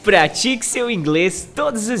Pratique seu inglês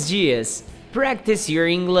todos os dias. Practice your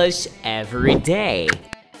English every day.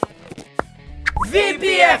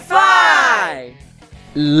 VPFI!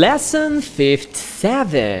 Lesson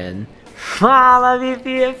 57. Fala,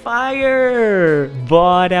 VPFire!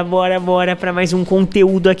 Bora para mais um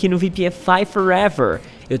conteúdo aqui no VPFI Forever.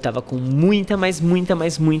 Eu tava com muita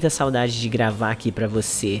saudade de gravar aqui pra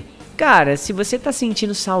você. Cara, se você tá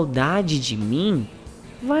sentindo saudade de mim,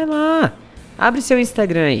 vai lá. Abre seu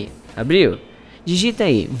Instagram aí. Abriu? Digita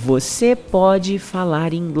aí, você pode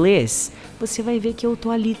falar inglês. Você vai ver que eu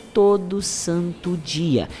tô ali todo santo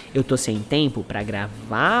dia. Eu tô sem tempo pra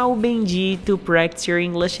gravar o bendito Practice Your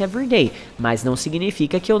English Everyday, mas não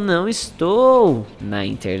significa que eu não estou na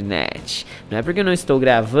internet. Não é porque eu não estou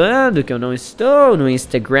gravando que eu não estou no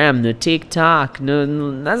Instagram, no TikTok,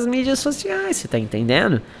 nas mídias sociais, você tá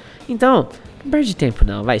entendendo? Então, não perde tempo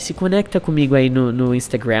não, vai, se conecta comigo aí no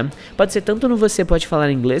Instagram. Pode ser tanto no Você Pode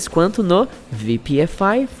Falar Inglês, quanto no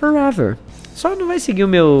VPFI Forever. Só não vai seguir o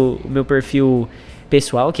meu perfil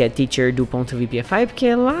pessoal, que é teacher.vpfi,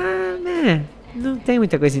 porque lá, né, não tem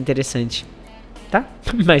muita coisa interessante, tá?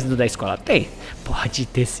 Mas no da escola tem, pode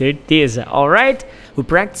ter certeza, alright? O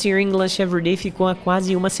Practice Your English Everyday ficou há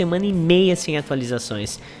quase 1 semana e meia sem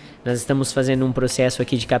atualizações. Nós estamos fazendo um processo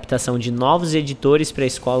aqui de captação de novos editores para a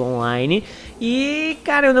escola online e,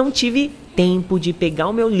 cara, eu não tive tempo de pegar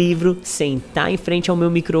o meu livro, sentar em frente ao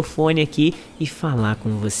meu microfone aqui e falar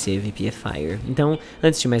com você, VPFire. Então,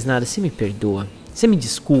 antes de mais nada, você me perdoa, você me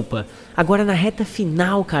desculpa. Agora na reta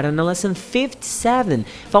final, cara, na Lesson 57,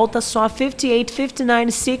 falta só 58,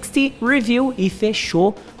 59, 60, review e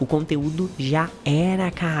fechou. O conteúdo já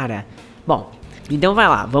era, cara. Bom, então vai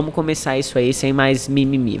lá, vamos começar isso aí sem mais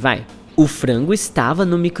mimimi, vai. O frango estava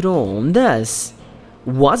no micro-ondas?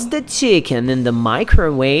 Was the chicken in the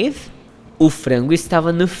microwave? O frango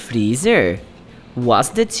estava no freezer? Was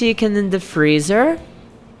the chicken in the freezer?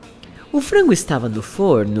 O frango estava no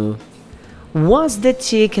forno? Was the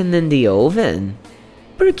chicken in the oven?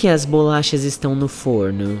 Por que as bolachas estão no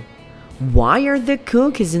forno? Why are the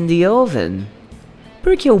cookies in the oven?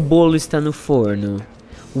 Por que o bolo está no forno?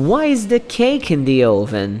 Why is the cake in the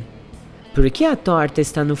oven? Por que a torta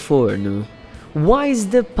está no forno? Why is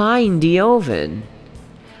the pie in the oven?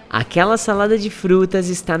 Aquela salada de frutas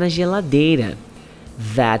está na geladeira.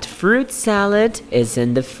 That fruit salad is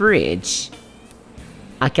in the fridge.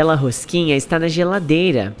 Aquela rosquinha está na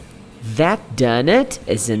geladeira. That donut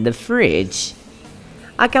is in the fridge.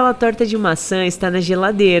 Aquela torta de maçã está na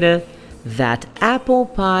geladeira. That apple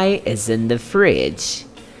pie is in the fridge.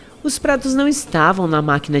 Os pratos não estavam na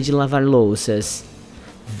máquina de lavar louças.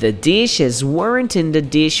 The dishes weren't in the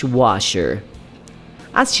dishwasher.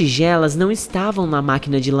 As tigelas não estavam na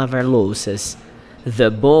máquina de lavar louças.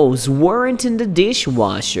 The bowls weren't in the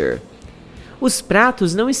dishwasher. Os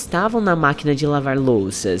pratos não estavam na máquina de lavar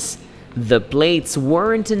louças. The plates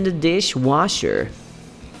weren't in the dishwasher.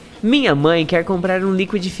 Minha mãe quer comprar um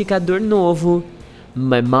liquidificador novo.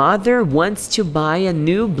 My mother wants to buy a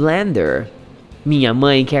new blender. Minha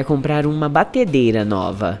mãe quer comprar uma batedeira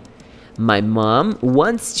nova. My mom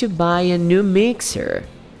wants to buy a new mixer.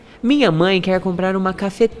 Minha mãe quer comprar uma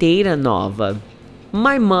cafeteira nova.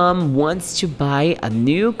 My mom wants to buy a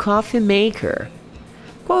new coffee maker.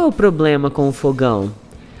 Qual é o problema com o fogão?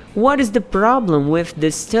 What is the problem with the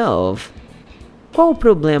stove? Qual o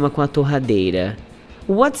problema com a torradeira?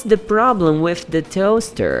 What's the problem with the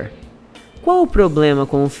toaster? Qual o problema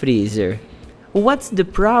com o freezer? What's the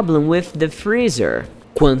problem with the freezer?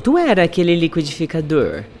 Quanto era aquele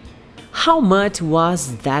liquidificador? How much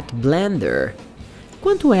was that blender?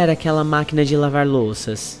 Quanto era aquela máquina de lavar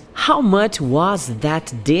louças? How much was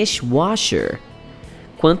that dishwasher?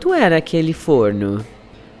 Quanto era aquele forno?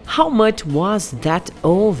 How much was that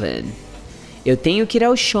oven? Eu tenho que ir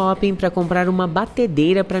ao shopping para comprar uma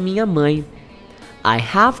batedeira para minha mãe. I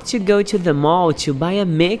have to go to the mall to buy a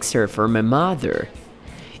mixer for my mother.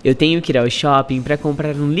 Eu tenho que ir ao shopping para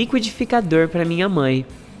comprar um liquidificador para minha mãe.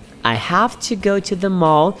 I have to go to the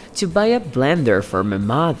mall to buy a blender for my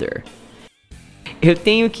mother. Eu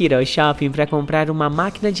tenho que ir ao shopping para comprar uma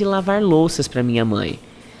máquina de lavar louças para minha mãe.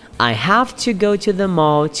 I have to go to the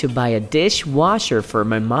mall to buy a dishwasher for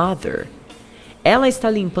my mother. Ela está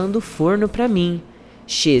limpando o forno para mim.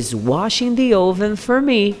 She's washing the oven for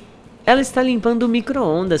me. Ela está limpando o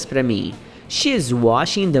micro-ondas para mim. She's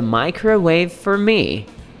washing the microwave for me.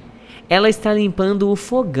 Ela está limpando o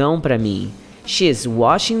fogão para mim. She's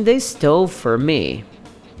washing the stove for me.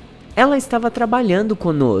 Ela estava trabalhando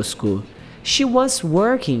conosco. She was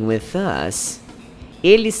working with us.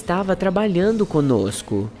 Ele estava trabalhando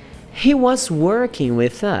conosco. He was working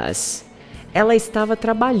with us. Ela estava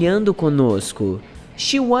trabalhando conosco.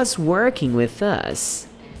 She was working with us.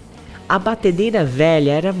 A batedeira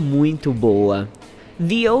velha era muito boa.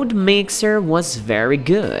 The old mixer was very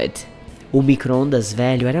good. O micro-ondas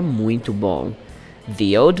velho era muito bom.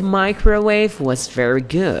 The old microwave was very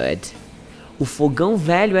good. O fogão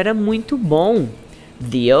velho era muito bom.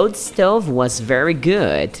 The old stove was very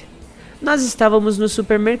good. Nós estávamos no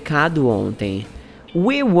supermercado ontem.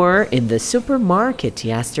 We were in the supermarket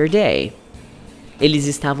yesterday. Eles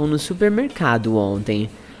estavam no supermercado ontem.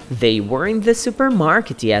 They were in the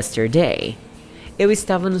supermarket yesterday. Eu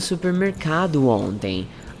estava no supermercado ontem.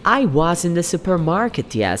 I was in the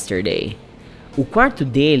supermarket yesterday. O quarto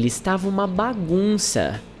dele estava uma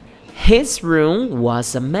bagunça. His room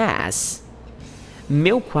was a mess.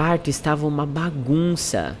 Meu quarto estava uma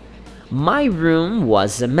bagunça. My room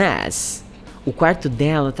was a mess. O quarto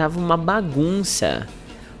dela estava uma bagunça.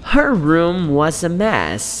 Her room was a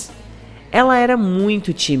mess. Ela era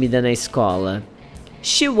muito tímida na escola.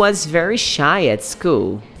 She was very shy at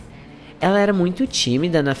school. Ela era muito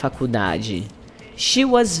tímida na faculdade. She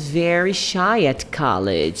was very shy at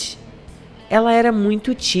college. Ela era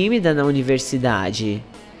muito tímida na universidade.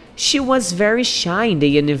 She was very shy in the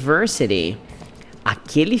university.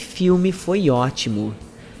 Aquele filme foi ótimo.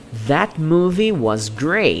 That movie was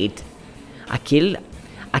great.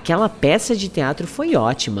 Aquela peça de teatro foi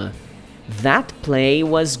ótima. That play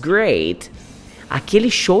was great. Aquele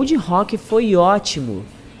show de rock foi ótimo.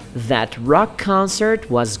 That rock concert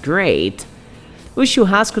was great. O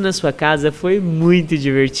churrasco na sua casa foi muito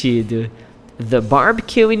divertido. The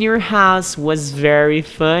barbecue in your house was very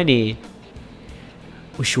funny.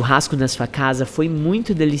 O churrasco na sua casa foi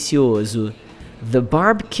muito delicioso. The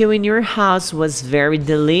barbecue in your house was very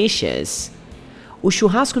delicious. O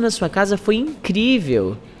churrasco na sua casa foi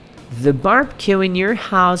incrível. The barbecue in your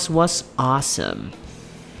house was awesome.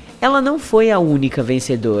 Ela não foi a única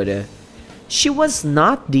vencedora. She was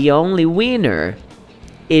not the only winner.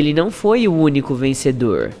 Ele não foi o único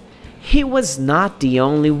vencedor. He was not the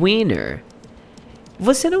only winner.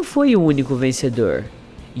 Você não foi o único vencedor.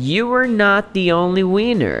 You were not the only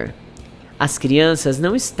winner. As crianças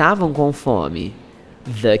não estavam com fome.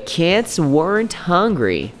 The kids weren't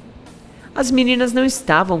hungry. As meninas não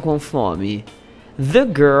estavam com fome. The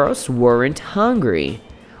girls weren't hungry.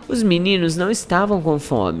 Os meninos não estavam com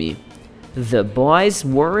fome. The boys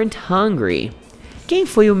weren't hungry. Quem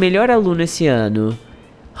foi o melhor aluno esse ano?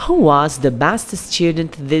 Who was the best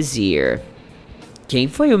student this year? Quem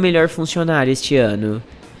foi o melhor funcionário este ano?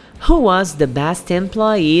 Who was the best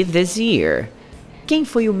employee this year? Quem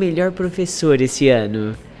foi o melhor professor esse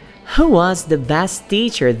ano? Who was the best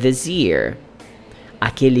teacher this year?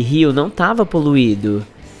 Aquele rio não estava poluído.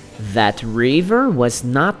 That river was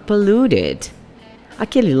not polluted.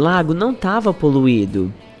 Aquele lago não estava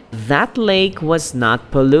poluído. That lake was not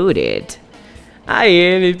polluted.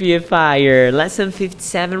 Aê, VPFire! Lesson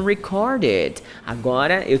 57 recorded.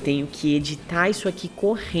 Agora eu tenho que editar isso aqui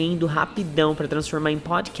correndo, rapidão, para transformar em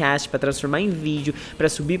podcast, para transformar em vídeo, para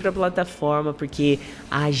subir para a plataforma, porque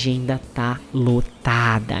a agenda tá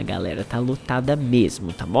lotada, galera. Tá lotada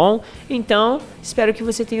mesmo, tá bom? Então, espero que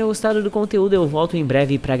você tenha gostado do conteúdo. Eu volto em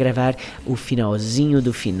breve para gravar o finalzinho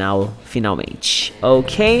do final, finalmente.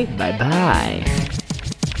 Ok? Bye, bye!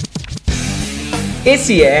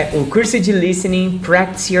 Esse é o curso de Listening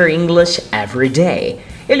Practice Your English Every Day.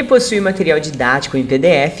 Ele possui material didático em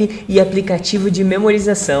PDF e aplicativo de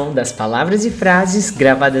memorização das palavras e frases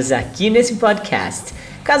gravadas aqui nesse podcast.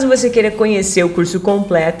 Caso você queira conhecer o curso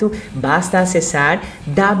completo, basta acessar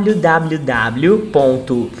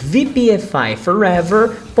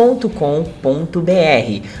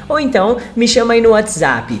www.vpfiforever.com.br ou então me chama aí no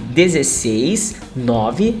WhatsApp 16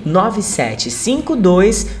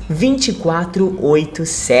 99752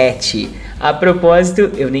 2487. A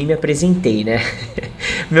propósito, eu nem me apresentei, né?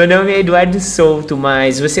 Meu nome é Eduardo Souto,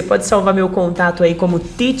 mas você pode salvar meu contato aí como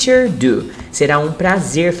Teacher Do. Será um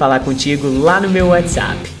prazer falar contigo lá no meu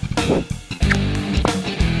WhatsApp.